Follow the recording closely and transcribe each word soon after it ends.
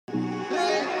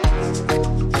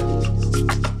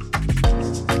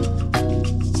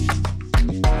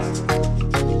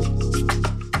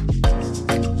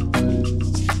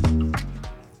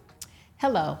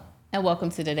Hello, and welcome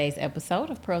to today's episode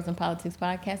of Pearls and Politics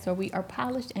Podcast, where we are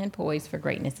polished and poised for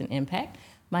greatness and impact.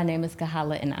 My name is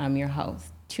Kahala, and I'm your host.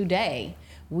 Today,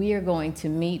 we are going to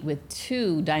meet with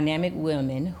two dynamic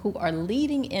women who are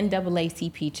leading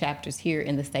NAACP chapters here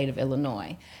in the state of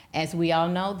Illinois. As we all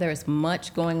know, there's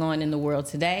much going on in the world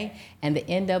today, and the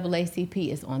NAACP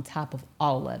is on top of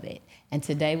all of it. And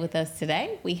today with us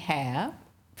today, we have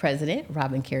President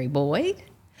Robin Carey Boyd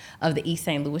of the East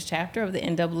St. Louis chapter of the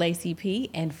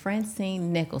NAACP, and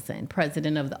Francine Nicholson,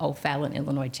 president of the O'Fallon,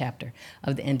 Illinois chapter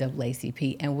of the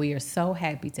NAACP. And we are so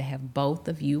happy to have both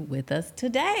of you with us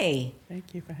today.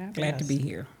 Thank you for having us. Glad to be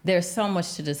here. There's so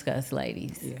much to discuss,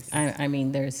 ladies. Yes. I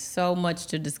mean, there's so much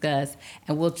to discuss,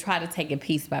 and we'll try to take it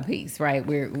piece by piece, right?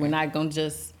 We're not going to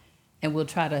just, and we'll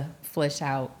try to flesh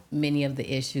out many of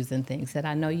the issues and things that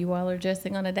I know you all are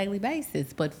addressing on a daily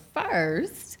basis. But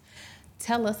first,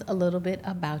 tell us a little bit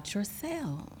about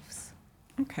yourselves.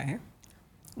 Okay.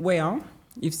 Well,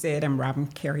 you've said I'm Robin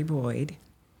Carey Boyd,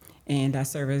 and I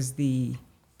serve as the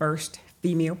first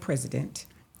female president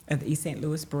of the East St.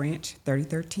 Louis branch,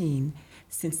 3013,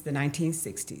 since the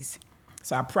 1960s.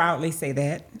 So I proudly say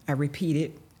that. I repeat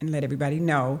it and let everybody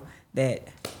know that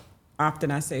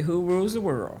often I say, who rules the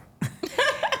world?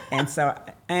 And so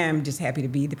I am just happy to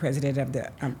be the president of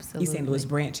the East St. Louis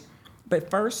branch. But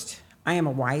first, I am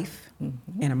a wife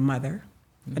and a mother,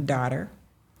 a daughter,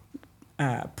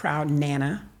 a proud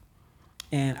nana,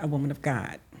 and a woman of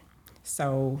God.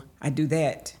 So I do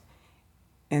that,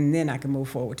 and then I can move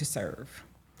forward to serve.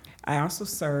 I also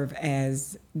serve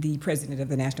as the president of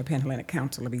the National Pan-Hellenic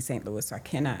Council of East St. Louis, so I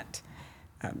cannot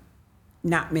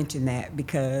not mention that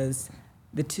because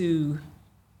the two,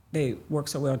 they work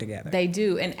so well together. They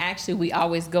do, and actually we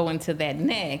always go into that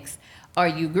next. Are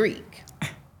you Greek?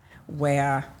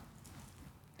 Where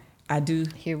I do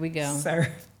Here we go.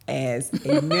 serve as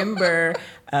a member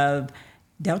of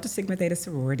Delta Sigma Theta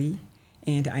sorority,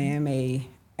 and I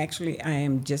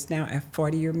am just now a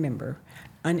 40-year member,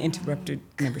 uninterrupted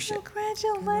membership.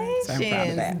 Congratulations. So I'm proud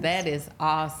of that. That is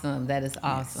awesome. That is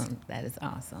awesome. Yes. That is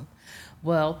awesome.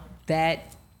 Well,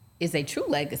 that is a true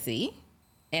legacy.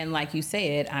 And like you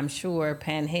said, I'm sure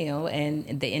Pan-Hell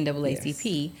and the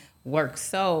NAACP work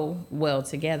so well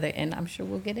together, and I'm sure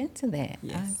we'll get into that.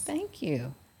 Yes. Thank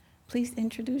you. Please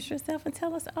introduce yourself and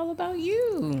tell us all about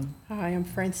you. Hi, I'm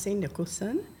Francine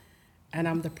Nicholson, and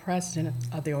I'm the president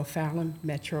of the O'Fallon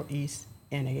Metro East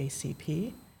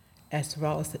NAACP, as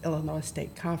well as the Illinois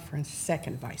State Conference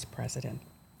second vice president.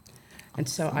 And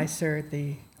so I serve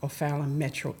the O'Fallon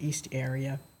Metro East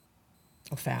area,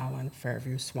 O'Fallon,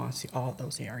 Fairview, Swansea, all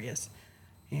those areas,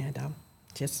 and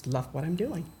just love what I'm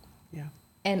doing. Yeah.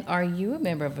 And are you a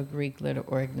member of a Greek letter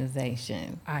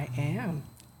organization? I am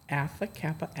Alpha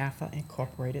Kappa Alpha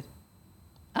Incorporated.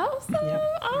 Awesome,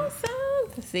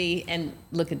 awesome. See, and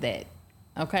look at that.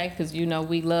 Okay, because you know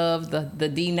we love the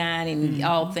D9 and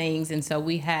all things, and so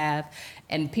we have,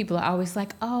 and people are always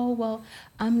like, oh, well,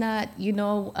 I'm not,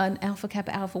 an Alpha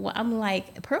Kappa Alpha. Well, I'm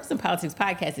like, Pearls and Politics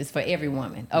Podcast is for every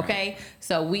woman, okay? Right.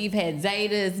 So we've had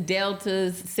Zetas,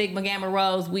 Deltas, Sigma Gamma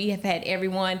Rhos. We have had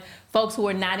everyone, folks who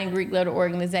are not in Greek letter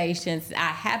organizations. I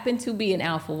happen to be an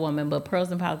Alpha woman, but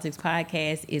Pearls and Politics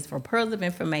Podcast is for pearls of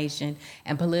information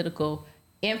and political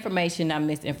information, not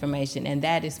misinformation, and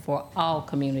that is for all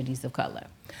communities of color.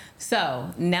 So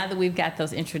now that we've got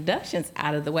those introductions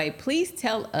out of the way, please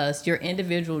tell us your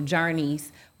individual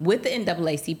journeys with the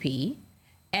NAACP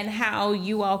and how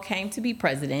you all came to be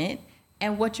president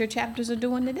and what your chapters are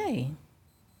doing today.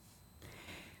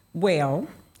 Well,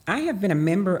 I have been a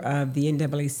member of the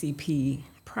NAACP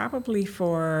probably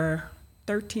for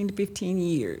 13 to 15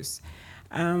 years.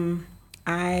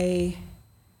 I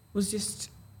was just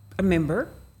a member,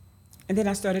 and then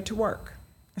I started to work.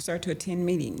 I started to attend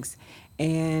meetings,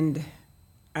 and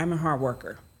I'm a hard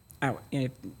worker.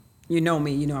 If you know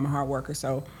me, you know I'm a hard worker.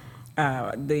 So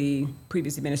the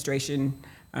previous administration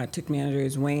took me under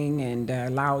his wing and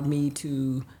allowed me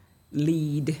to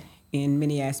lead in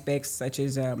many aspects, such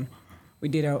as we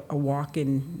did a walk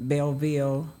in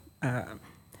Belleville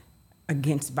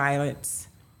against violence,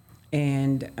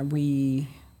 and we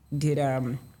did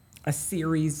a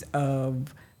series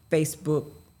of Facebook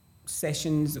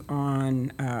sessions on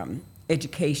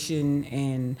education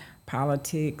and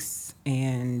politics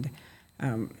and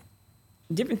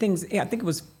different things. Yeah, I think it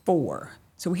was 4.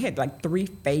 So we had like 3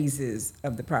 phases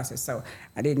of the process. So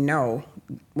I didn't know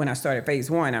when I started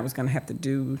phase 1 I was going to have to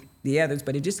do the others,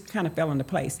 but it just kind of fell into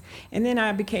place. And then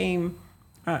I became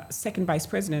second vice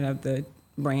president of the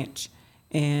branch,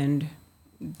 and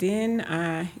then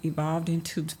I evolved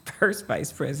into the first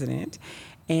vice president.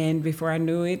 And before I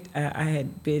knew it, I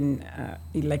had been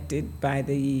elected by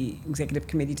the executive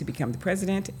committee to become the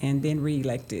president, and then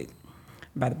reelected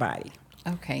by the body.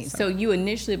 Okay, so you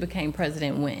initially became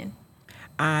president when?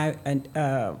 I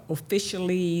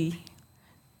officially,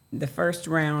 the first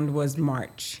round was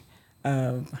March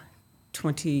of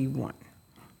 21.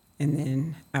 And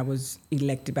then I was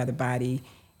elected by the body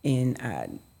in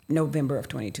November of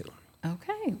 22.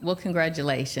 Okay, well,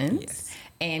 congratulations. Yes.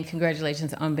 And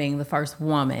congratulations on being the first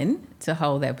woman to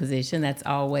hold that position. That's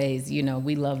always,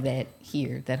 we love that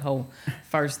here, that whole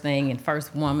first thing, and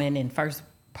first woman and first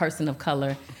person of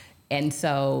color. And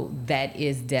so that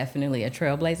is definitely a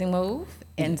trailblazing move.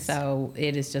 And so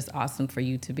it is just awesome for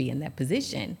you to be in that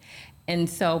position. And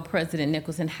so, President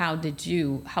Nicholson, how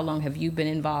long have you been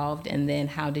involved, and then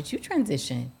how did you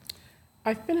transition?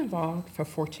 I've been involved for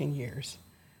 14 years.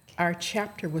 Our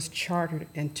chapter was chartered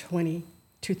in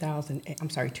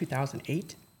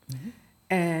 2008. Mm-hmm.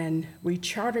 And we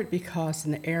chartered because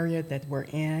in the area that we're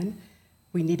in,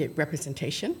 we needed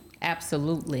representation.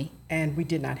 Absolutely. And we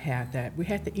did not have that. We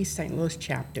had the East St. Louis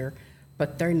chapter,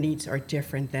 but their needs are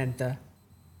different than the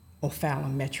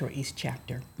O'Fallon Metro East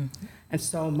chapter. Mm-hmm. And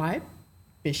so my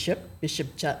Bishop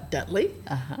Dudley,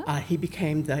 he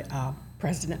became the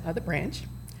president of the branch.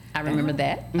 I remember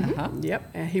that. Mm-hmm. Yep,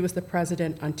 and he was the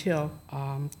president until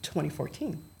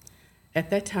 2014. At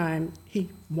that time, he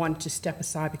wanted to step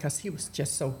aside because he was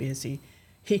just so busy.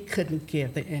 He couldn't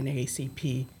give the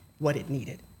NAACP what it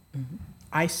needed. Mm-hmm.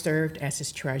 I served as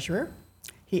his treasurer.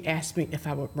 He asked me if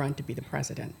I would run to be the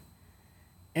president.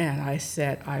 And I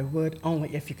said I would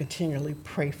only if you continually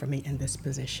pray for me in this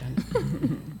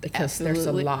position because there's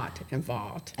a lot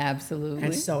involved. Absolutely.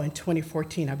 And so in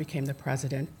 2014, I became the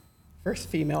president, first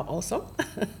female also.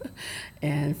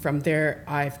 And from there,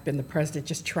 I've been the president,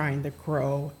 just trying to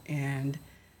grow and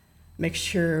make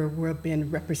sure we're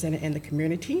being represented in the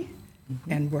community,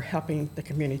 and we're helping the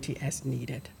community as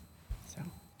needed. So.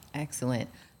 Excellent.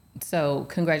 So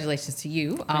congratulations to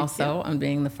you also on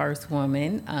being the first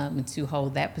woman to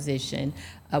hold that position.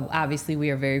 Obviously, we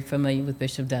are very familiar with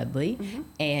Bishop Dudley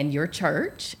and your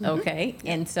church, okay?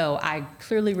 And so I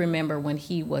clearly remember when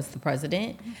he was the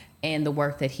president and the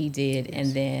work that he did,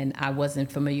 and then I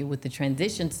wasn't familiar with the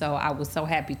transition, so I was so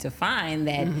happy to find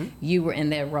that you were in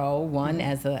that role, one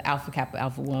as an Alpha Kappa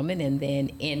Alpha woman, and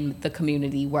then in the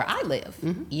community where I live,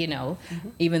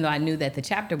 even though I knew that the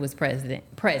chapter was present,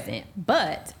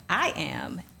 but I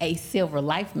am a Silver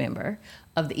Life member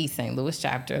of the East St. Louis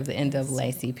chapter of the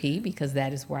NAACP because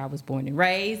that is where I was born and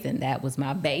raised, and that was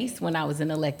my base when I was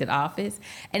in elected office,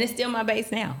 and it's still my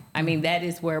base now. I mean, that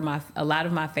is where a lot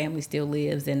of my family still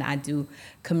lives, and I do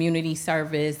community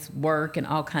service work and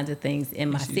all kinds of things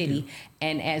in my city.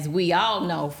 And as we all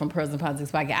know from President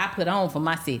Politics Podcast, I put on for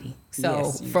my city.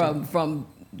 So from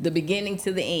the beginning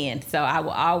to the end. So I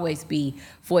will always be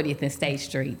 40th and State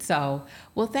Street. So,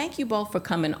 well, thank you both for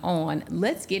coming on.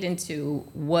 Let's get into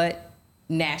what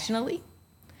nationally,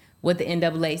 what the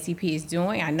NAACP is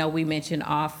doing. I know we mentioned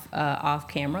off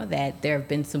camera that there have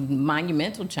been some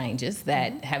monumental changes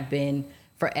that have been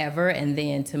forever, and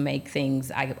then to make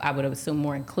things, I would assume,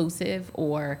 more inclusive,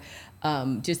 or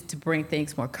just to bring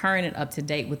things more current and up to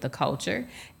date with the culture.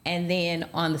 And then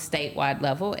on the statewide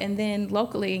level, and then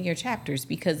locally in your chapters,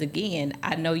 because again,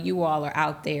 I know you all are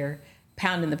out there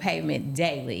pounding the pavement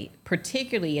daily,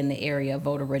 particularly in the area of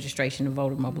voter registration and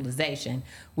voter mobilization,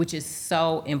 which is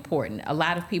so important. A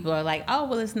lot of people are like, oh,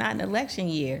 well, it's not an election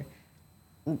year.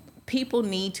 People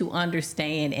need to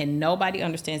understand, and nobody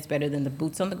understands better than the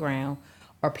boots on the ground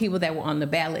or people that were on the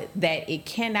ballot, that it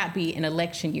cannot be an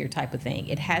election year type of thing.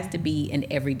 It has to be an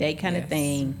everyday kind of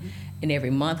thing, an every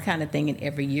month kind of thing, an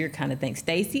every year kind of thing.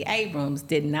 Stacey Abrams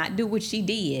did not do what she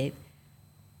did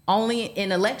only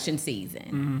in election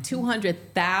season.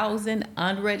 200,000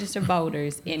 unregistered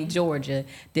voters in Georgia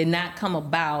did not come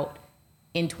about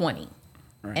in 20.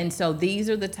 Right. And so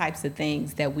these are the types of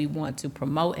things that we want to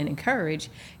promote and encourage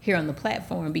here on the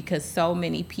platform, because so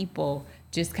many people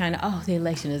just kind of, oh, the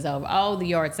election is over. Oh, the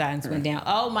yard signs went down.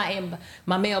 Oh,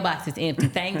 my mailbox is empty.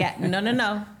 Thank God.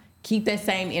 No. Keep that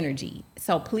same energy.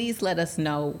 So please let us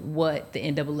know what the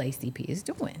NAACP is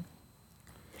doing.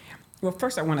 Well,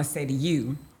 first I want to say to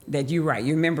you that you're right.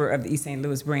 You're a member of the East St.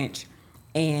 Louis branch,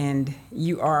 and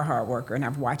you are a hard worker, and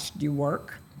I've watched you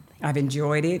work. I've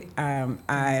enjoyed it.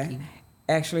 I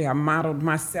modeled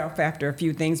myself after a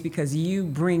few things, because you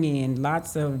bring in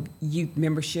lots of youth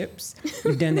memberships.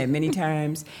 You've done that many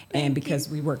times, and because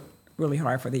we work really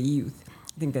hard for the youth.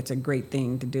 I think that's a great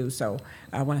thing to do. So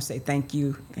I want to say thank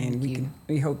you, and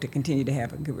we hope to continue to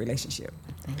have a good relationship.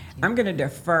 I'm going to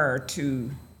defer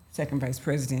to Second Vice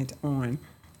President on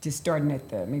Just starting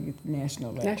at maybe the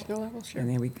national level. National level, sure. And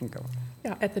then we can go.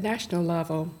 Yeah, at the national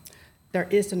level, there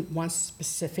isn't one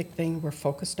specific thing we're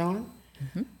focused on.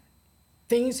 Mm-hmm.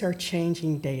 Things are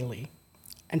changing daily,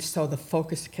 and so the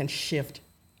focus can shift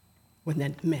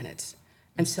within minutes.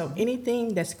 And so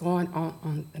anything that's going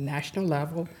on the national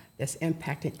level that's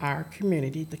impacting our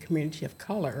community, the community of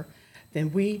color,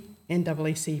 then we,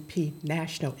 NAACP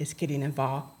National, is getting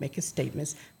involved, making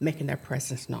statements, making their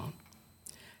presence known.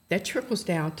 That trickles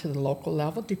down to the local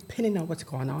level, depending on what's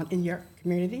going on in your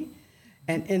community.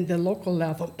 And in the local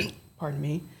level, pardon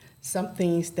me, some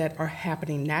things that are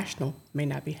happening national may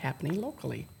not be happening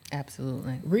locally.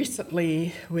 Absolutely.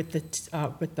 Recently, with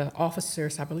the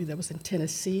officers, I believe that was in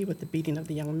Tennessee, with the beating of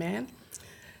the young man.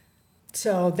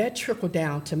 So that trickled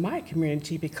down to my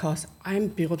community because I'm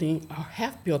building or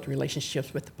have built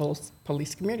relationships with the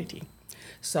police community.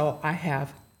 So I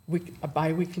have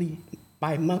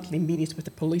bi-monthly meetings with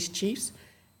the police chiefs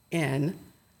in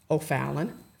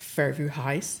O'Fallon, Fairview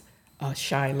Heights,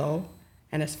 Shiloh,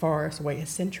 and as far as away as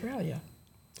Centralia.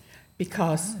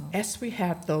 Because as we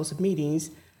have those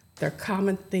meetings, their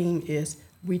common theme is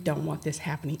we don't want this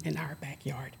happening in our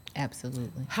backyard.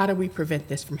 Absolutely. How do we prevent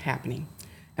this from happening?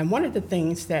 And one of the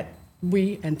things that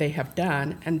we and they have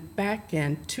done, and back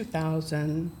in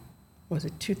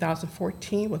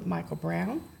 2014 with Michael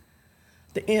Brown,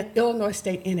 the Illinois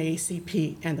State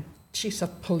NAACP and the chiefs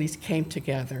of police came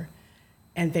together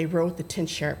and they wrote the 10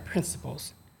 shared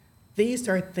principles. These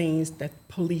are things that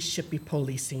police should be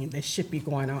policing, that should be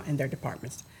going on in their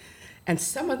departments. And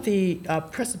some of the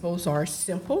principles are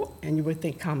simple and you would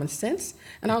think common sense,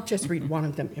 and I'll just read one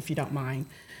of them if you don't mind.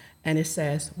 And it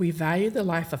says, we value the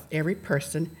life of every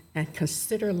person and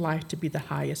consider life to be the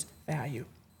highest value.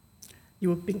 You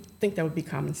would think that would be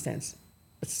common sense,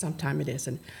 but sometimes it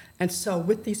isn't. And so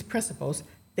with these principles,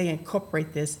 they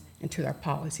incorporate this into their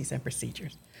policies and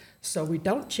procedures. So we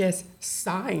don't just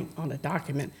sign on a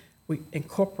document, we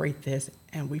incorporate this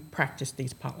and we practice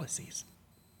these policies.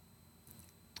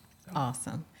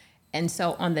 Awesome. And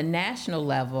so on the national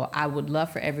level, I would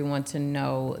love for everyone to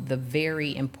know the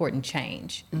very important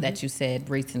change that you said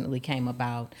recently came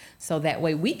about, so that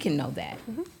way we can know that.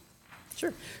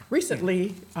 Sure.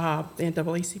 Recently, the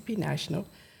NAACP National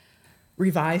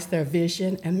revised their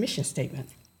vision and mission statement.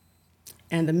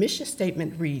 And the mission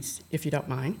statement reads, if you don't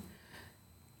mind,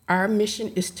 our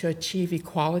mission is to achieve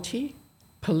equality,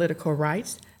 political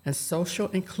rights, and social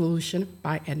inclusion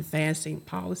by advancing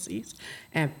policies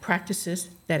and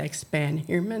practices that expand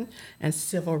human and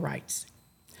civil rights,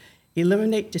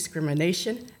 eliminate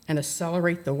discrimination, and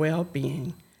accelerate the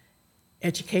well-being,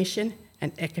 education,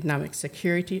 and economic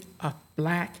security of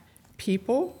Black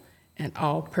people and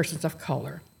all persons of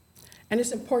color. And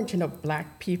it's important to know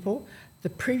Black people. The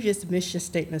previous mission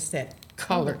statement said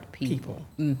colored people.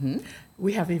 Mm-hmm.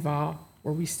 We have evolved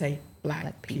where we say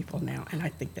Black people now, and I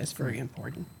think that's very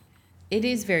important. It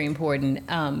is very important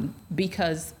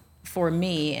because for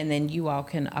me, and then you all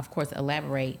can, of course,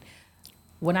 elaborate,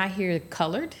 when I hear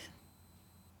colored,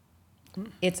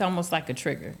 it's almost like a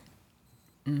trigger.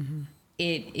 Mm-hmm.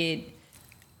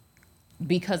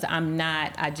 Because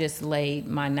I just laid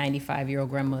my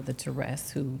 95-year-old grandmother to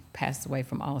rest, who passed away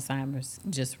from Alzheimer's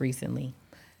just recently.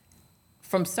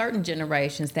 From certain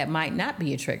generations, that might not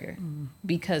be a trigger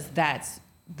because that's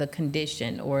the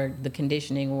condition or the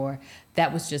conditioning, or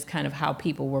that was just kind of how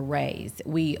people were raised.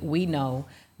 We know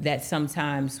that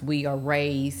sometimes we are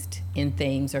raised in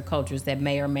things or cultures that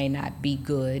may or may not be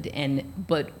good,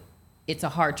 but it's a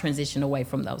hard transition away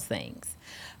from those things.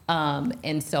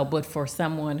 And so, but for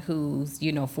someone who's,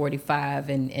 45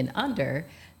 and under,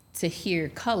 to hear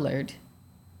colored,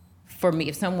 for me,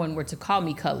 if someone were to call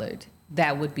me colored,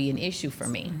 that would be an issue for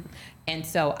me. And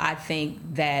so I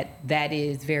think that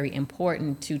is very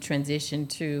important to transition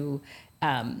to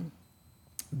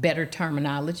better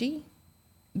terminology,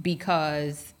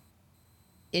 because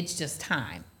it's just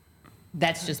time.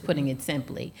 That's just putting it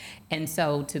simply. And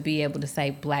so to be able to say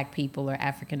Black people or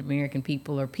African American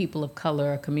people or people of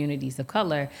color or communities of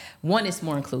color, one, is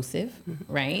more inclusive,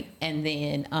 right? And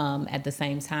then at the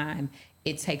same time,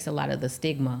 it takes a lot of the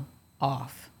stigma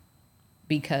off,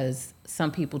 because some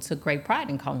people took great pride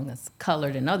in calling us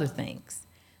colored and other things.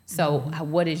 So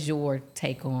what is your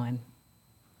take on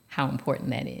how important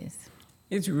that is?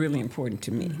 It's really important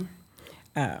to me.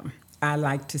 I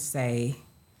like to say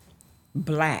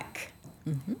Black.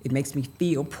 It makes me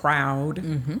feel proud,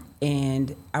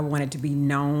 and I want it to be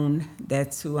known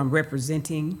that's who I'm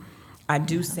representing. I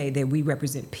do say that we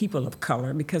represent people of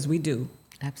color, because we do.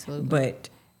 Absolutely. But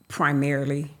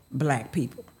primarily Black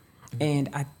people. And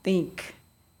I think,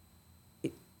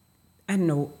 I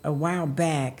know a while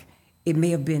back, it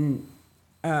may have been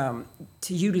to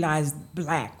utilize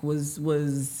black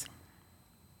was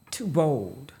too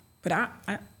bold. But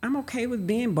I'm okay with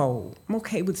being bold. I'm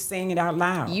okay with saying it out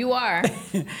loud. You are,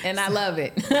 and I love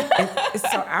it.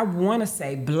 So I want to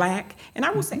say black, and I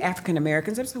will say African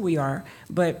Americans, that's who we are,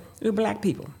 but we're black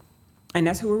people, and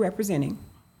that's who we're representing.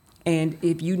 And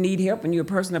if you need help and you're a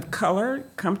person of color,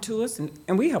 come to us,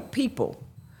 and we help people.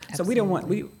 Absolutely. So we don't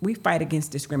want, we fight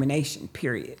against discrimination,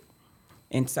 period.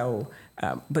 And so,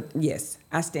 but yes,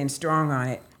 I stand strong on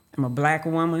it. I'm a black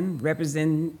woman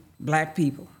representing black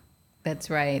people.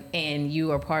 That's right. And you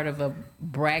are part of a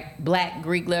black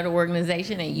Greek letter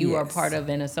organization, and you are part of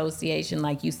an association,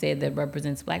 like you said, that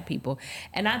represents black people.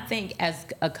 And I think as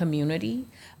a community,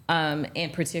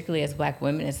 and particularly as black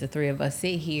women, as the three of us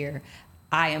sit here,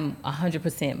 I am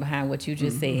 100% behind what you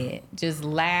just said. Just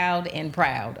loud and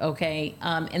proud, okay?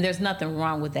 And there's nothing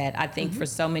wrong with that. I think for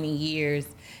so many years,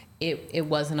 it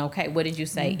wasn't okay. What did you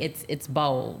say? It's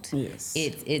bold. Yes.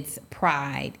 It's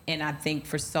pride. And I think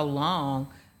for so long,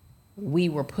 we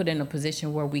were put in a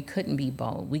position where we couldn't be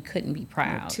bold. We couldn't be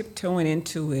proud. Tiptoeing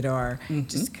into it, or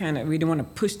just kind of, we don't want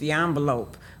to push the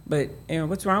envelope. But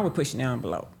what's wrong with pushing the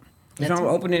envelope? What's wrong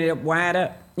with opening it up wide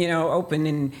up,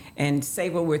 open and say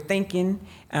what we're thinking?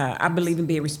 I believe in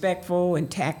being respectful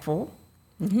and tactful.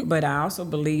 But I also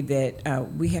believe that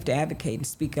we have to advocate and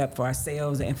speak up for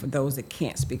ourselves and for those that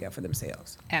can't speak up for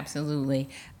themselves. Absolutely.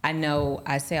 I know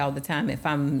I say all the time, if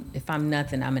I'm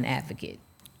nothing, I'm an advocate.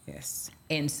 Yes.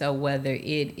 And so whether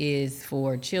it is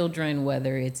for children,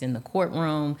 whether it's in the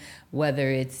courtroom, whether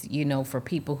it's, for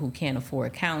people who can't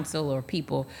afford counsel, or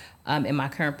people in my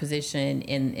current position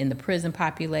in the prison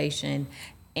population,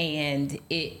 and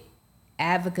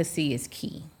advocacy is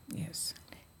key. Yes.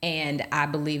 And I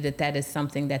believe that is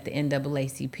something that the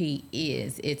NAACP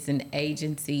is. It's an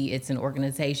agency, it's an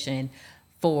organization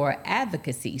for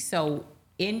advocacy. So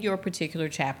in your particular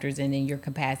chapters and in your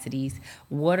capacities,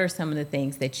 what are some of the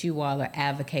things that you all are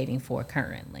advocating for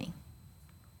currently?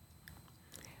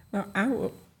 Well, I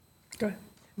will Go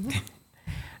ahead.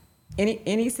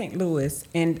 in East St. Louis,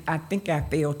 and I think I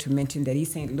failed to mention that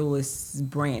East St. Louis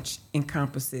branch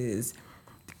encompasses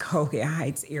the Colgate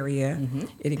Heights area.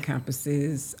 It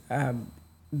encompasses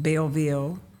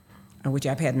Belleville, which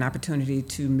I've had an opportunity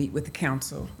to meet with the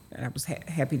council. I was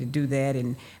happy to do that,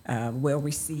 and well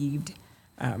received.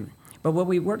 But what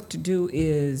we work to do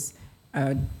is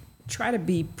try to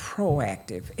be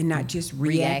proactive and not just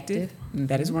reactive.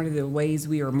 That is one of the ways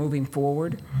we are moving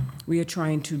forward. We are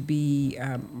trying to be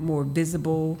more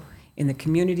visible in the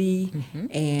community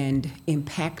and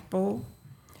impactful.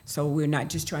 So we're not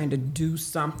just trying to do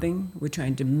something, we're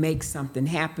trying to make something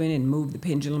happen and move the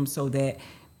pendulum so that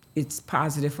it's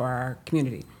positive for our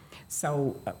community.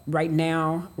 So right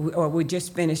now, we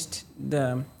just finished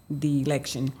the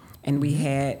election, and we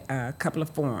had a couple of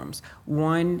forums.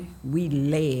 One we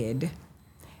led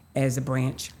as a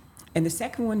branch, and the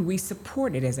second one we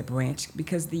supported as a branch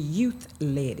because the youth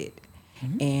led it.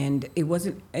 And it was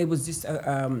just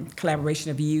a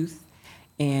collaboration of youth,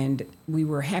 and we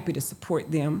were happy to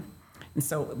support them. And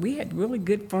so we had really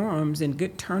good forums and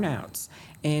good turnouts,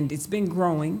 and it's been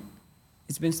growing.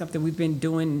 It's been something we've been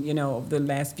doing, over the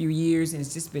last few years, and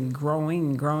it's just been growing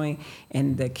and growing,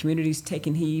 and the community's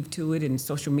taking heed to it, and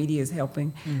social media is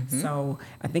helping. So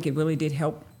I think it really did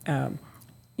help.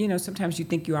 Sometimes you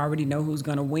think you already know who's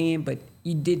going to win, but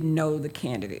you didn't know the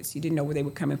candidates. You didn't know where they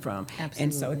were coming from. Absolutely.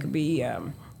 And so it could be,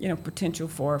 potential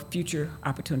for future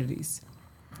opportunities.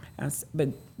 But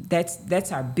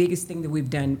that's our biggest thing that we've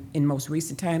done in most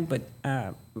recent time. But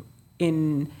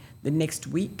in the next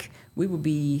week, we will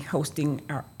be hosting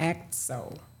our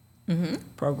ACTSO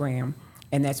program,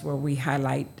 and that's where we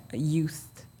highlight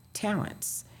youth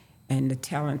talents. And the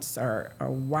talents are a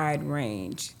wide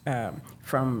range,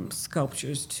 from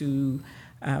sculptures to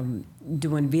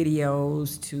doing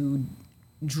videos to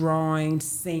drawing,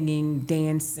 singing,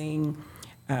 dancing,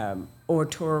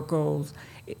 oratorical.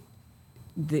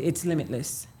 It's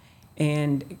limitless.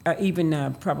 And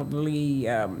even probably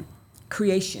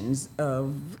creations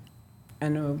of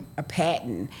a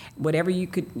patent, whatever you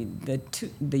could,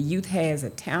 the youth has a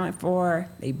talent for,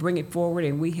 they bring it forward,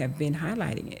 and we have been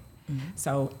highlighting it.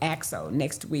 So AXO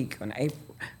next week on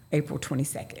April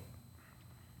 22nd.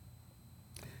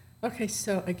 Okay,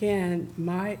 so again,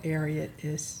 my area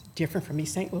is different from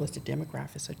East St. Louis. The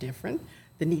demographics are different.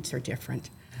 The needs are different.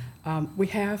 I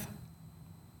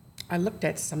looked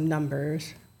at some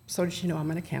numbers. So that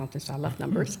I'm an accountant, so I love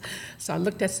numbers. So I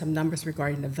looked at some numbers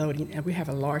regarding the voting, and we have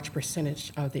a large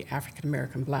percentage of the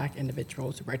African-American Black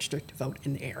individuals registered to vote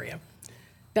in the area.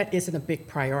 That isn't a big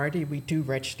priority. We do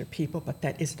register people, but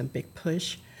that isn't a big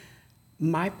push.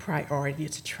 My priority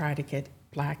is to try to get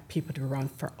Black people to run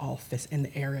for office in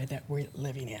the area that we're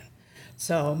living in.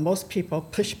 So most people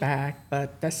push back,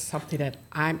 but that's something that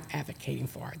I'm advocating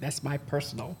for. That's my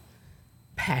personal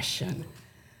passion.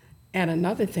 And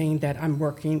another thing that I'm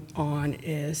working on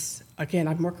is, again,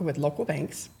 I'm working with local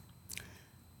banks.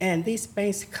 And these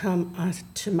banks come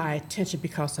to my attention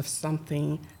because of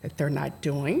something that they're not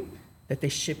doing, that they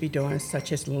should be doing,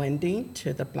 such as lending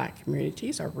to the Black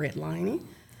communities or redlining.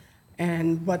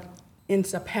 And what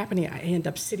ends up happening, I end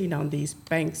up sitting on these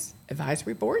banks'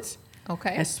 advisory boards.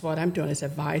 Okay. And so what I'm doing is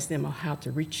advise them on how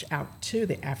to reach out to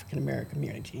the African American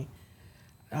community.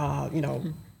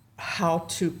 How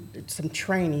to, some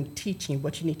training, teaching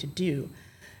what you need to do.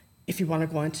 If you want to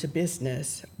go into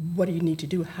business, what do you need to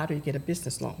do? How do you get a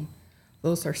business loan?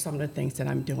 Those are some of the things that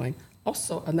I'm doing.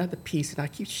 Also, another piece, and I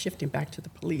keep shifting back to the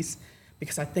police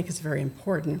because I think it's very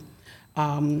important.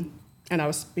 And I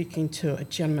was speaking to a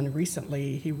gentleman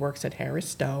recently. He works at Harris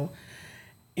Stowe.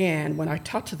 And when I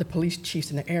talk to the police chiefs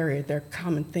in the area, their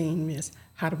common theme is,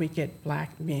 how do we get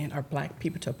Black men or Black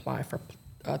people to apply for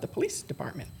the police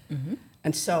department? Mm-hmm.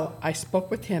 And so I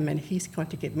spoke with him, and he's going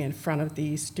to get me in front of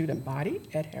the student body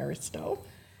at Harris Stowe,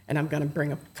 and I'm going to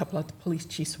bring a couple of the police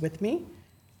chiefs with me,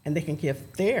 and they can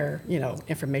give their,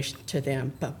 information to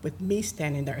them. But with me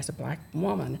standing there as a Black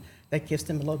woman, that gives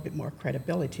them a little bit more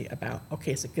credibility about,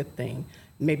 okay, it's a good thing.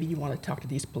 Maybe you want to talk to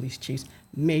these police chiefs.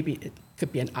 Maybe it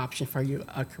could be an option for you,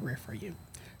 a career for you.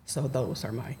 So those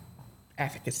are my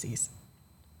advocacies.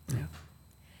 Yeah.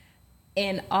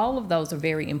 And all of those are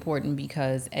very important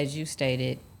because, as you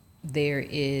stated, there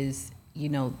is,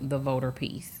 the voter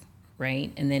piece,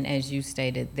 right? And then, as you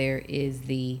stated, there is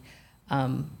the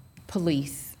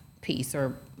police piece,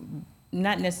 or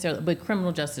not necessarily, but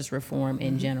criminal justice reform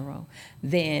in general.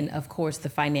 Then, of course, the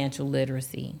financial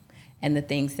literacy and the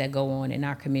things that go on in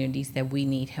our communities that we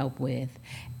need help with.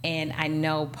 And I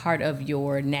know part of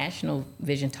your national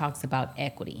vision talks about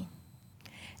equity.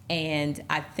 And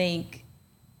I think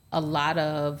a lot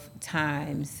of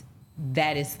times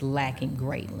that is lacking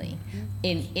greatly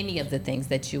in any of the things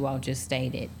that you all just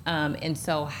stated. And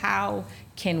so how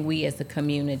can we as a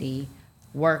community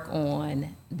work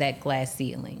on that glass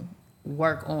ceiling,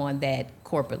 work on that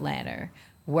corporate ladder,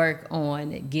 work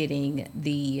on getting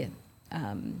the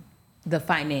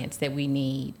finance that we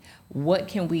need? What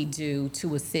can we do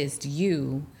to assist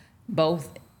you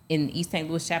both in the East St.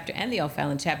 Louis chapter and the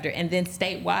O'Fallon chapter, and then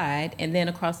statewide, and then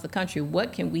across the country?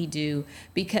 What can we do?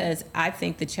 Because I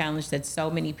think the challenge that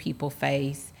so many people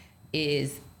face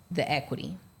is the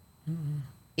equity.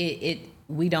 Mm-hmm.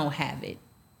 We don't have it.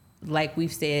 Like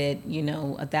we've said,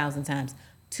 1,000 times,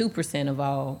 2% of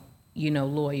all,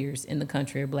 lawyers in the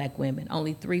country are Black women.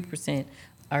 Only 3%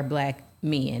 are Black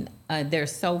men.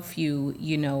 There's so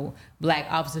few, Black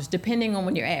officers, depending on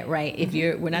when you're at, right? If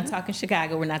we're not talking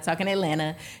Chicago, we're not talking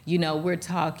Atlanta, we're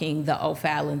talking the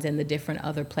O'Fallons and the different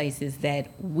other places that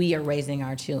we are raising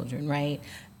our children, right?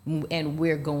 And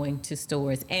we're going to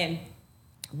stores. And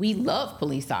we love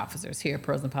police officers here at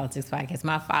Pearls and Politics Podcast.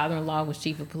 My father-in-law was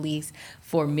chief of police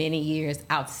for many years.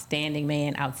 Outstanding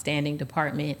man, outstanding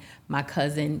department. My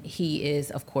cousin, he is,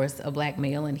 of course, a Black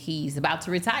male, and he's about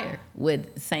to retire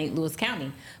with St. Louis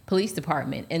County Police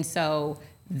Department. And so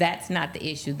that's not the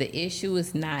issue. The issue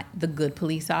is not the good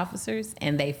police officers,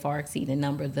 and they far exceed in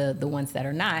number the ones that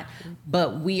are not.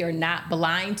 But we are not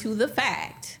blind to the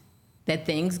fact that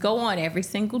things go on every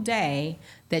single day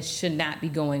that should not be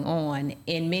going on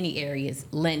in many areas: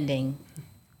 lending,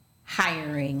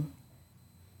 hiring,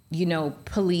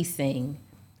 policing,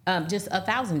 just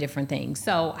 1,000 different things.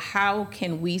 So how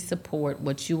can we support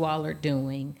what you all are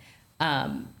doing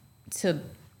to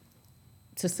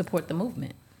support the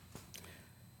movement?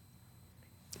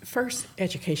 First,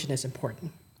 education is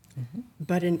important. Mm-hmm.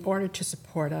 But in order to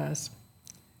support us,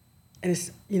 and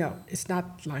it's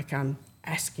not like I'm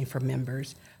asking for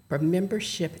members, but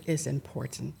membership is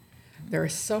important. There are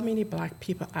so many Black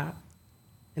people out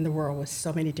in the world with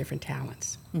so many different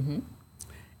talents. Mm-hmm.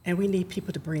 And we need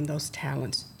people to bring those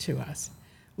talents to us.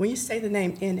 When you say the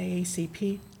name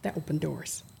NAACP, that opened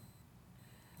doors.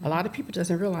 A lot of people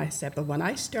doesn't realize that, but when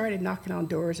I started knocking on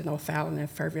doors in O'Fallon and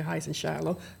Fairview Heights and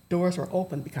Shiloh, doors were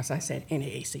open because I said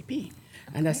NAACP.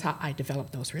 And that's how I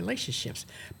developed those relationships.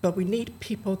 But we need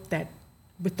people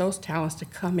with those talents to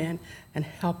come in and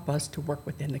help us to work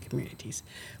within the communities.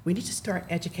 We need to start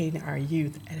educating our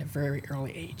youth at a very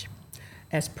early age.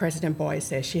 As President Boyd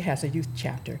says, she has a youth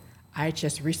chapter. I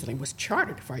just recently was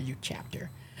chartered for a youth chapter.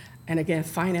 And again,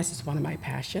 finance is one of my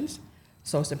passions.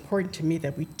 So it's important to me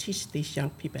that we teach these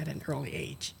young people at an early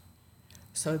age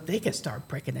so they can start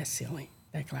breaking that ceiling,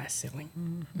 that glass ceiling.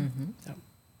 Mm-hmm. So.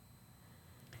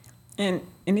 And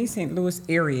in East St. Louis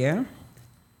area,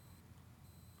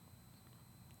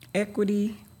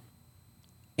 equity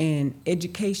and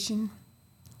education,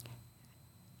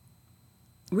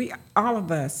 all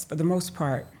of us, for the most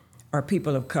part, are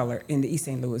people of color in the East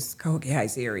St. Louis, Cahokia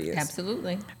Heights areas.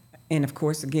 Absolutely. And of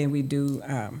course, again, we do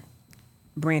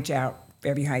branch out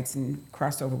Fairview Heights and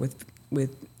cross over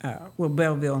with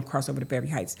Belleville and cross over to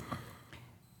Fairview Heights.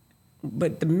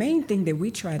 But the main thing that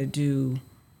we try to do,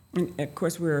 and of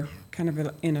course we're kind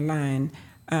of in a line,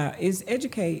 is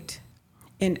educate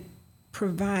and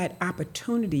provide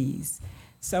opportunities.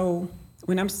 So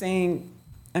when I'm saying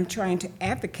I'm trying to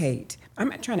advocate, I'm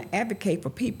not trying to advocate for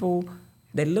people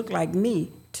that look like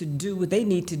me to do what they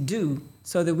need to do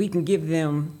so that we can give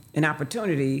them an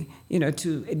opportunity,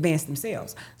 to advance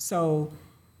themselves. So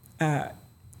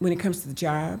when it comes to the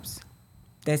jobs,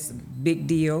 that's a big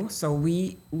deal. So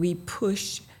we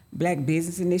push Black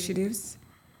business initiatives,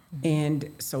 and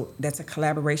so that's a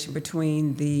collaboration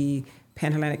between the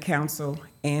Pan-Atlantic Council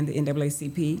and the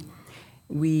NAACP.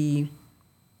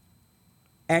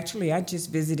 I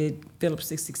just visited Phillips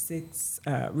 66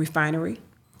 refinery,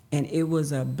 and it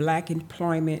was a Black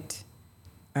employment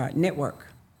network.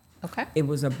 Okay. It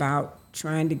was about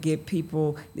trying to get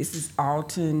people, this is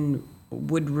Alton,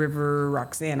 Wood River,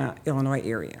 Roxana, Illinois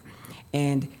area.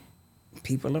 And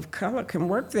people of color can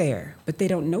work there, but they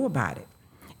don't know about it.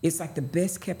 It's like the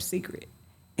best kept secret.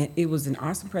 And it was an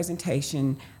awesome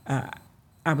presentation.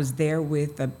 I was there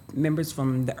with members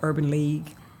from the Urban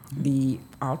League, the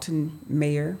Alton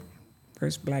mayor,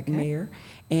 first Black mayor,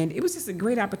 and it was just a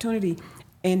great opportunity.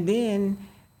 And then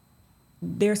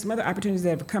there are some other opportunities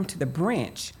that have come to the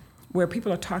branch where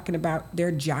people are talking about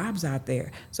their jobs out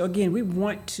there. So again, we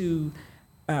want to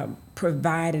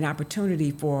provide an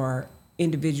opportunity for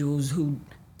individuals who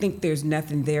think there's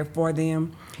nothing there for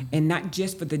them, and not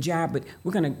just for the job, but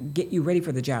we're going to get you ready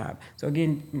for the job. So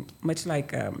again, much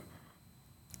like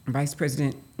Vice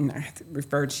President,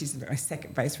 she's the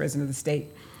second Vice President of the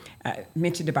state,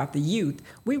 mentioned about the youth.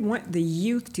 We want the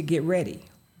youth to get ready.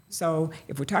 So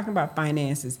if we're talking about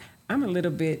finances, I'm a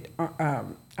little bit,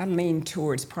 I lean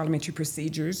towards parliamentary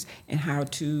procedures and how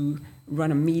to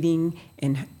run a meeting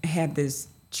and have this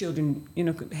children,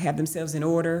 have themselves in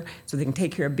order so they can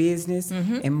take care of business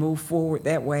and move forward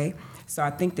that way. So I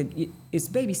think that it's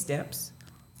baby steps.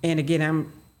 And again,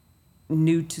 I'm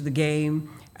new to the game.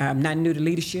 I'm not new to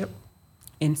leadership.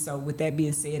 And so with that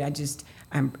being said,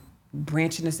 I'm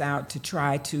branching us out to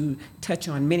try to touch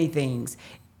on many things.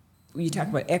 When you talk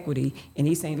about equity in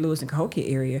East St. Louis and Cahokia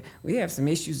area, we have some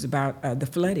issues about the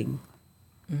flooding.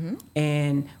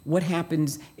 And what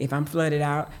happens if I'm flooded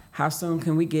out? How soon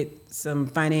can we get some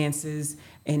finances?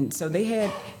 And so they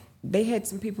had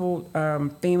some people,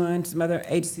 FEMA and some other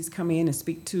agencies come in and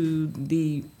speak to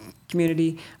the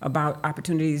community about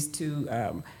opportunities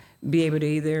to be able to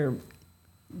either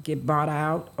get bought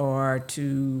out or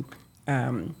to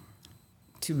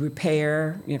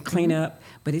repair, clean up,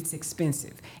 but it's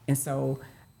expensive. And so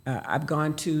I've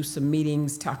gone to some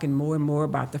meetings talking more and more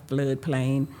about the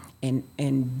floodplain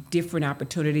and different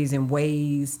opportunities and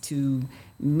ways to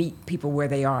meet people where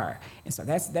they are. And so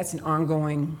that's an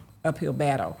ongoing uphill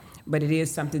battle. But it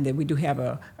is something that we do have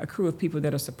a crew of people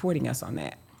that are supporting us on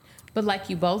that. But like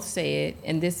you both said,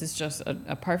 and this is just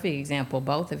a perfect example,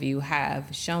 both of you have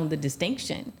shown the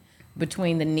distinction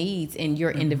between the needs in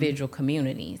your individual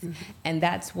communities. And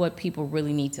that's what people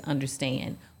really need to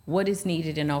understand. What is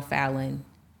needed in O'Fallon,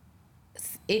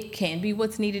 it can be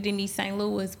what's needed in East St.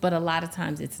 Louis, but a lot of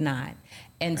times it's not.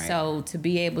 And so to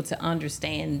be able to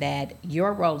understand that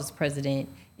your role as president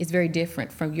is very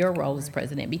different from your role as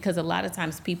president, because a lot of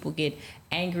times people get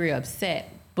angry or upset.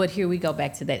 But here we go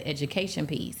back to that education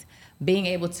piece. Being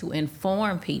able to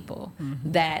inform people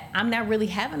that I'm not really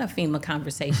having a FEMA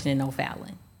conversation in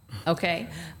O'Fallon. Okay,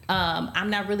 I'm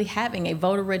not really having a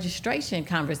voter registration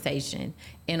conversation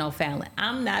in O'Fallon.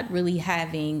 I'm not really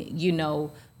having,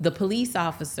 the police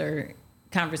officer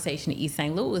conversation in East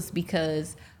St. Louis,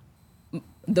 because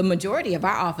the majority of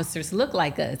our officers look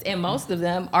like us, and most of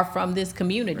them are from this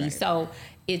community. Right. So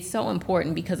it's so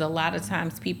important, because a lot of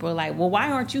times people are like, well,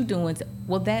 why aren't you doing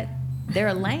there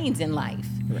are lanes in life,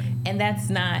 right, and that's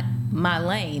not my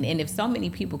lane. And if so many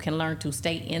people can learn to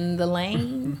stay in the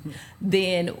lane,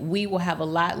 then we will have a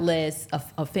lot less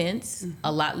offense,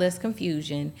 a lot less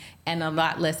confusion, and a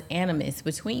lot less animus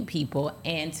between people.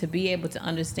 And to be able to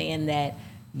understand that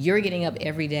you're getting up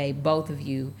every day, both of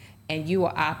you, and you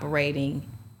are operating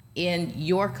in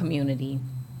your community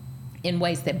in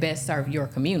ways that best serve your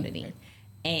community,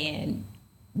 and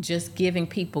just giving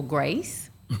people grace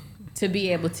to be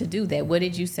able to do that. What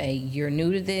did you say? You're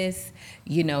new to this,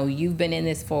 you've been in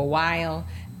this for a while,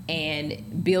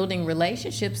 and building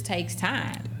relationships takes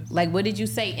time. Like, what did you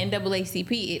say?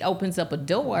 NAACP, it opens up a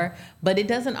door, but it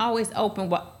doesn't always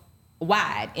open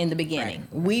wide in the beginning.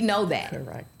 Right. We know that.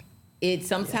 Correct.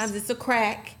 Sometimes it's a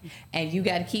crack, and you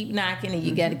got to keep knocking, and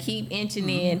you got to keep inching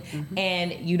in,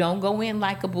 and you don't go in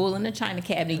like a bull in a china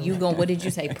cabinet. You go, what did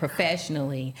you say,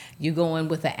 professionally. You go in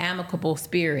with an amicable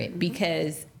spirit,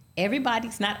 because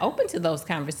everybody's not open to those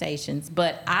conversations.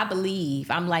 But I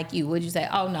believe, I'm like you, would you say,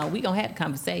 oh no, we gonna have a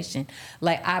conversation.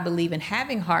 Like, I believe in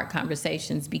having hard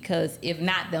conversations, because if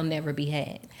not, they'll never be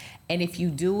had. And if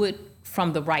you do it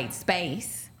from the right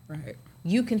space, Right.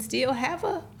 you can still have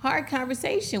a hard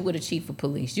conversation with a chief of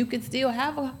police. You can still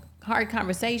have a hard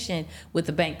conversation with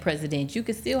the bank president. You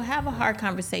can still have a hard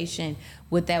conversation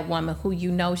with that woman who you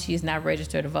know she is not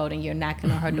registered to vote, and you're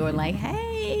knocking on her door like,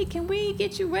 hey, can we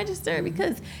get you registered?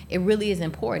 Because it really is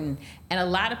important. And a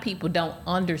lot of people don't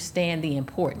understand the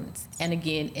importance. And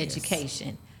again,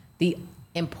 education, the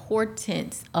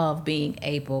importance of being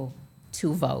able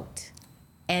to vote.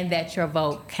 And that your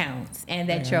vote counts, and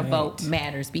that your vote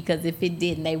matters. Because if it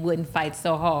didn't, they wouldn't fight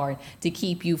so hard to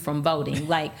keep you from voting.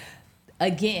 Like,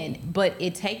 again, but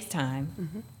it takes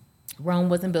time. Rome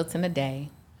wasn't built in a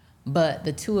day, but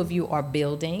the two of you are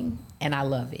building, and I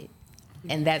love it.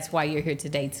 And that's why you're here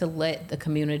today, to let the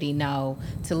community know,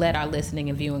 to let our listening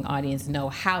and viewing audience know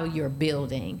how you're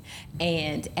building.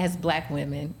 And as Black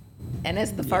women, and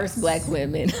as the first Black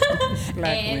women,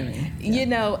 women. you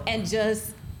know, and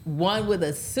just one with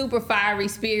a super fiery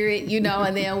spirit, you know,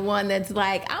 and then one that's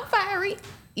like, I'm fiery,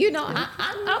 you know,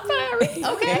 I'm fiery,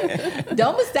 okay?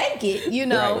 Don't mistake it, you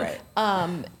know. Right.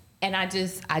 And I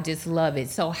just love it.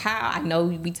 So how, I know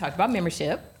we talked about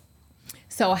membership.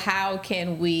 So how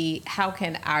can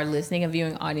our listening and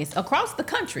viewing audience across the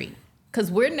country,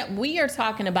 because we are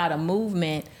talking about a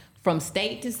movement from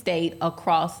state to state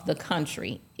across the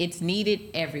country. It's needed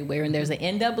everywhere, and there's an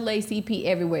NAACP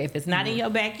everywhere. If it's not in your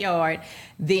backyard,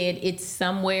 then it's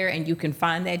somewhere, and you can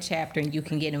find that chapter and you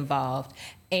can get involved.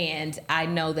 And I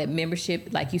know that membership,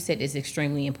 like you said, is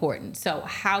extremely important. So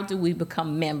how do we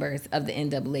become members of the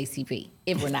NAACP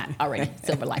if we're not already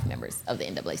Silver Life members of the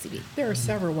NAACP? There are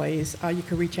several ways. You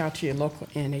can reach out to your local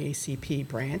NAACP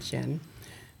branch, and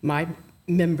my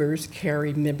members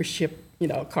carry membership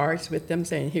cards with them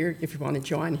saying, here, if you want to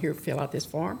join, here, fill out this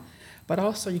form. But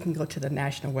also you can go to the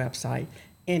national website,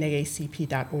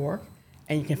 naacp.org,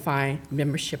 and you can find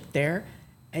membership there,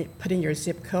 and put in your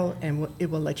zip code, and it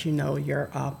will let you know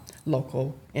your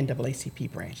local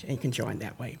NAACP branch, and you can join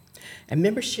that way. And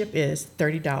membership is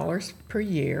 $30 per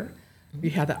year. You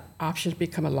have the option to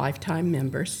become a lifetime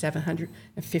member,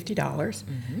 $750,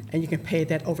 and you can pay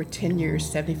that over 10 years,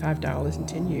 $75 in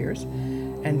 10 years.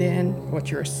 And then,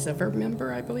 you're a silver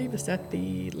member, I believe? Is that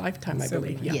the lifetime, I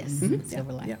believe? Yeah. Yes,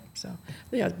 Silver Life. Yeah. So,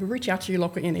 reach out to your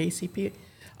local NAACP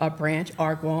branch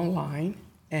or go online,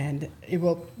 and it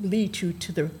will lead you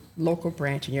to the local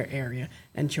branch in your area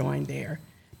and join there,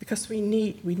 because we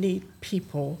need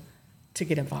people to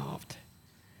get involved.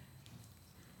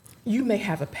 You may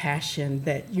have a passion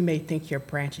that you may think your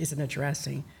branch isn't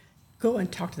addressing. Go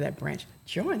and talk to that branch.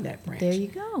 Join that branch. There you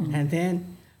go. And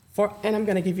then, and I'm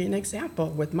going to give you an example.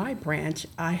 With my branch,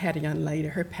 I had a young lady,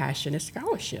 her passion is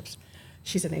scholarships.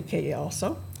 She's an AKA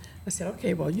also. I said,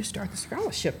 okay, well, you start the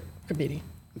scholarship committee.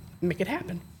 Make it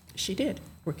happen. She did.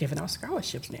 We're giving out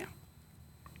scholarships now.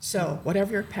 So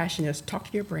whatever your passion is,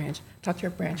 talk to your branch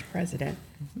president,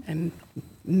 and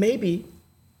maybe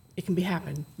it can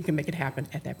happen. You can make it happen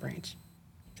at that branch.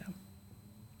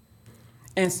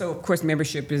 And so, of course,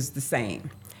 membership is the same.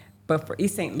 But for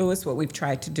East St. Louis, what we've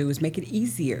tried to do is make it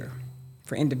easier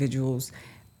for individuals,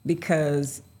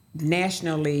 because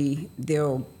nationally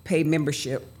they'll pay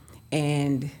membership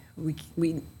and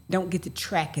we don't get to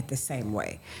track it the same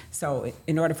way. So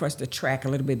in order for us to track a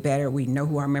little bit better, we know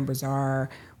who our members are.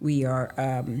 We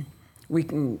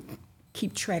can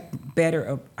keep track better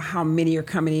of how many are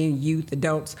coming in, youth,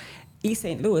 adults. East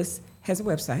St. Louis has a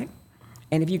website,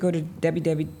 and if you go to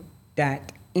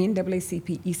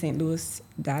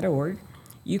www.naacpeaststlouis.org,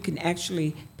 you can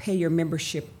actually pay your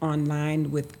membership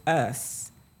online with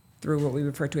us through what we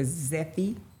refer to as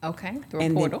Zephy. Okay,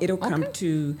 and then it'll come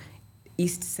to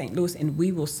East St. Louis, and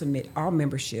we will submit our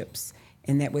memberships,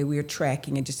 and that way we are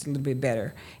tracking it just a little bit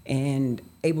better and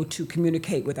able to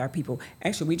communicate with our people.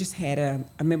 Actually, we just had a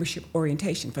membership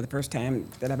orientation for the first time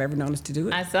that I've ever known us to do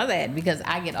it. I saw that because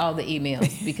I get all the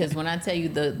emails, because when I tell you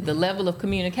the level of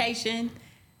communication,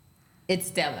 it's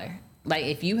stellar. Like,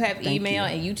 if you have email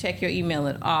and you check your email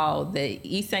at all, the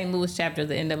East St. Louis chapter of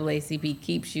the NAACP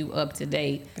keeps you up to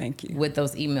date. Thank you. With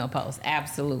those email posts.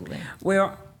 Absolutely.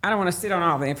 Well, I don't want to sit on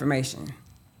all the information.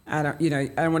 I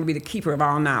don't want to be the keeper of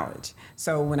all knowledge.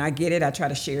 So when I get it, I try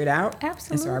to share it out.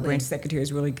 Absolutely. And so our branch secretary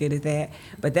is really good at that.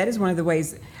 But that is one of the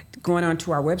ways going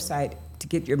onto our website to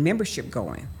get your membership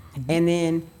going. And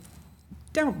then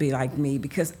don't be like me,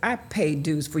 because I paid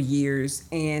dues for years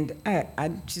and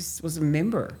I just was a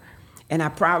member. And I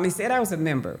proudly said I was a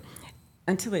member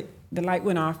until the light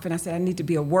went off and I said I need to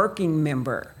be a working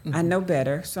member. I know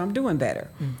better, so I'm doing better.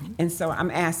 And so I'm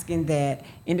asking that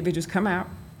individuals come out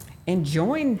and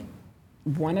join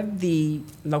one of the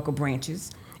local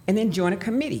branches and then join a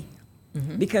committee,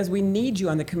 because we need you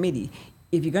on the committee.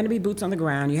 If you're going to be boots on the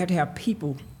ground, you have to have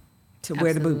people to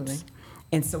wear the boots.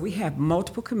 And so we have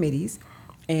multiple committees,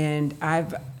 and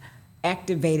I've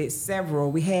activated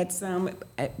several. We had some,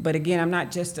 but again, I'm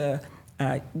not just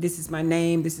this is my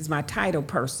name, this is my title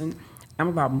person. I'm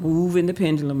about moving the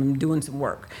pendulum and doing some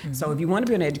work. So if you want to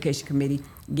be on the education committee,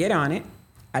 get on it.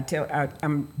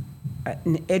 I'm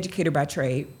an educator by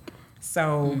trade,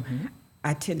 so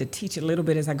I tend to teach a little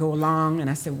bit as I go along. And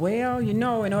I said, well, in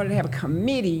order to have a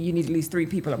committee, you need at least 3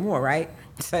 people or more, right?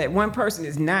 So that one person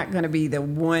is not going to be the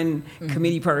one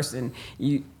committee person.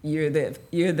 You're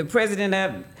the president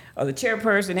of, or the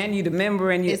chairperson, and you're the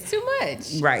member, and it's too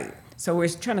much, right? So we're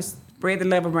trying to spread the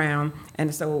love around,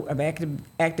 and so I've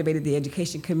activated the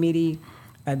education committee,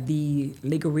 the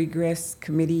legal regress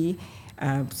committee,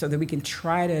 so that we can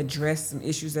try to address some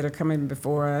issues that are coming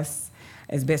before us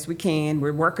as best we can.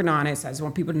 We're working on it, so I just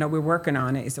want people to know we're working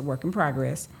on it. It's a work in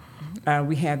progress.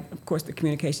 We have, of course, the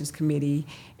communications committee,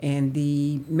 and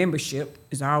the membership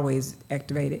is always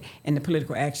activated, and the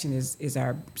political action is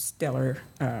our stellar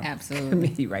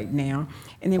committee right now.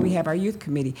 And then we have our youth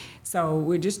committee. So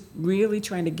we're just really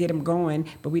trying to get them going,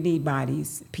 but we need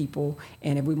bodies, people,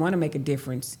 and if we want to make a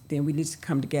difference, then we need to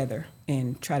come together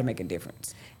and try to make a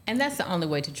difference. And that's the only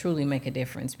way to truly make a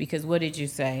difference, because what did you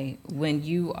say? When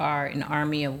you are an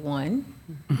army of one,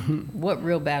 what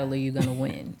real battle are you going to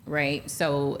win, right?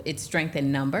 So it's strength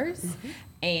in numbers.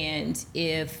 And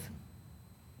if,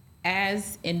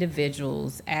 as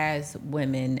individuals, as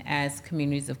women, as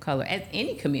communities of color, as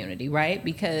any community, right?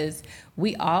 Because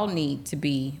we all need to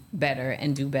be better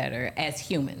and do better as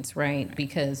humans, right?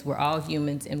 Because we're all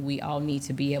humans and we all need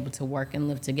to be able to work and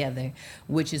live together,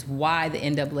 which is why the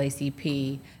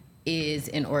NAACP is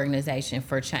an organization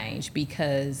for change,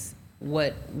 because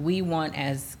what we want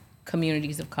as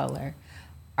communities of color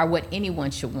are what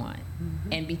anyone should want.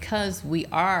 And because we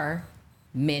are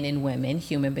men and women,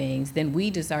 human beings, then we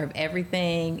deserve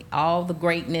everything, all the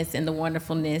greatness and the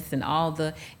wonderfulness and all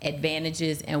the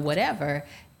advantages and whatever.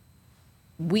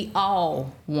 We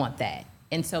all want that.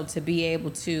 And so to be able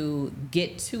to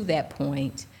get to that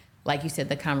point, like you said,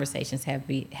 the conversations have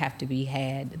to be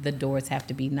had, the doors have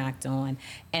to be knocked on,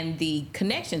 and the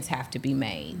connections have to be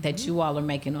made that you all are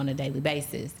making on a daily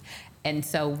basis. And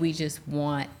so we just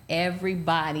want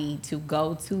everybody to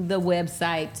go to the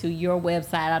website, to your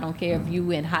website. I don't care if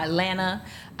you in Atlanta,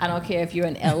 I don't care if you're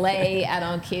in LA, I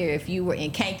don't care if you were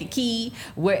in Kankakee,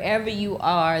 wherever you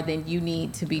are, then you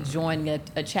need to be joining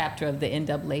a chapter of the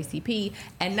NAACP,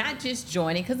 and not just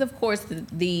joining, because of course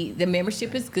the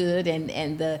membership is good,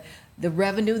 and the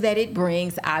revenue that it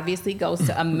brings obviously goes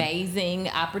to amazing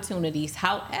opportunities.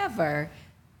 However,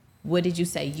 what did you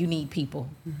say? You need people.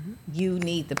 You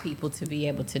need the people to be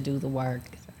able to do the work.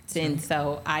 And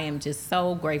so I am just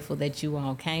so grateful that you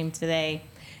all came today.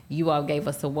 You all gave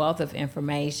us a wealth of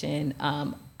information.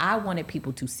 I wanted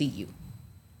people to see you.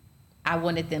 I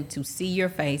wanted them to see your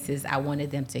faces. I wanted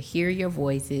them to hear your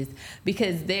voices,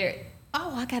 because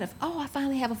I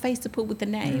finally have a face to put with the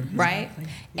name, right? Yes.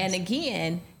 And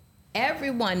again,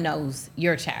 everyone knows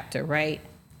your chapter, right?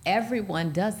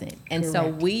 Everyone doesn't. And so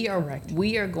we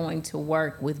are going to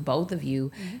work with both of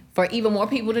you for even more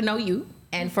people to know you,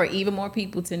 and for even more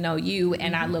people to know you.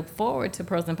 And I look forward to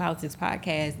Pearls in Politics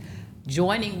podcast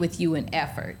joining with you in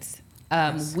efforts.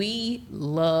 We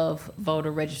love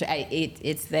voter registration.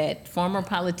 It's that former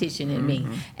politician in me.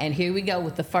 And here we go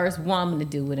with the first woman to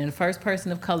do it and the first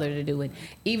person of color to do it.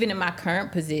 Even in my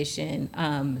current position,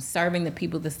 serving the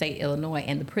people of the state of Illinois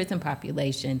and the prison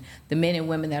population, the men and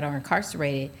women that are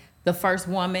incarcerated, the first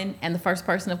woman and the first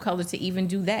person of color to even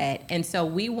do that. And so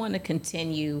we want to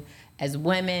continue as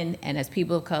women and as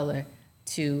people of color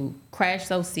to crash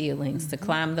those ceilings, to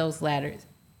climb those ladders,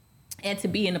 and to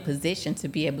be in a position to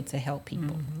be able to help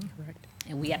people. Correct.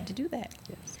 And we have to do that.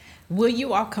 Yes. Will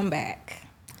you all come back?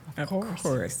 Of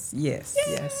course. Yes.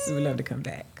 We would love to come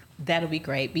back. That'll be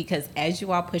great, because as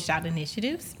you all push out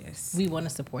initiatives, we want to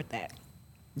support that.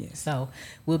 Yes. So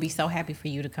we'll be so happy for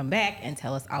you to come back and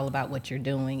tell us all about what you're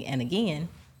doing. And again,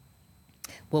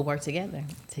 we'll work together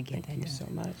to get Thank you that so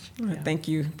done. much. Well, Yeah. Thank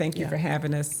you Yeah. for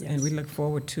having us, and we Yes. look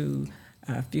forward to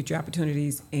future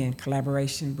opportunities and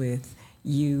collaboration with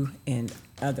you and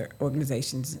other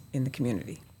organizations in the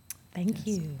community. Thank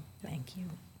you. Thank you.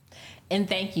 And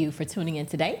thank you for tuning in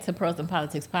today to Pearls and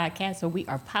Politics Podcast, where we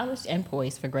are polished and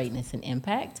poised for greatness and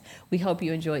impact. We hope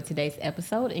you enjoyed today's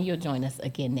episode and you'll join us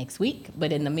again next week.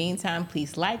 But in the meantime,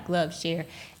 please like, love, share,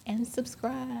 and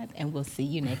subscribe. And we'll see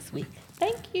you next week.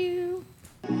 Thank you.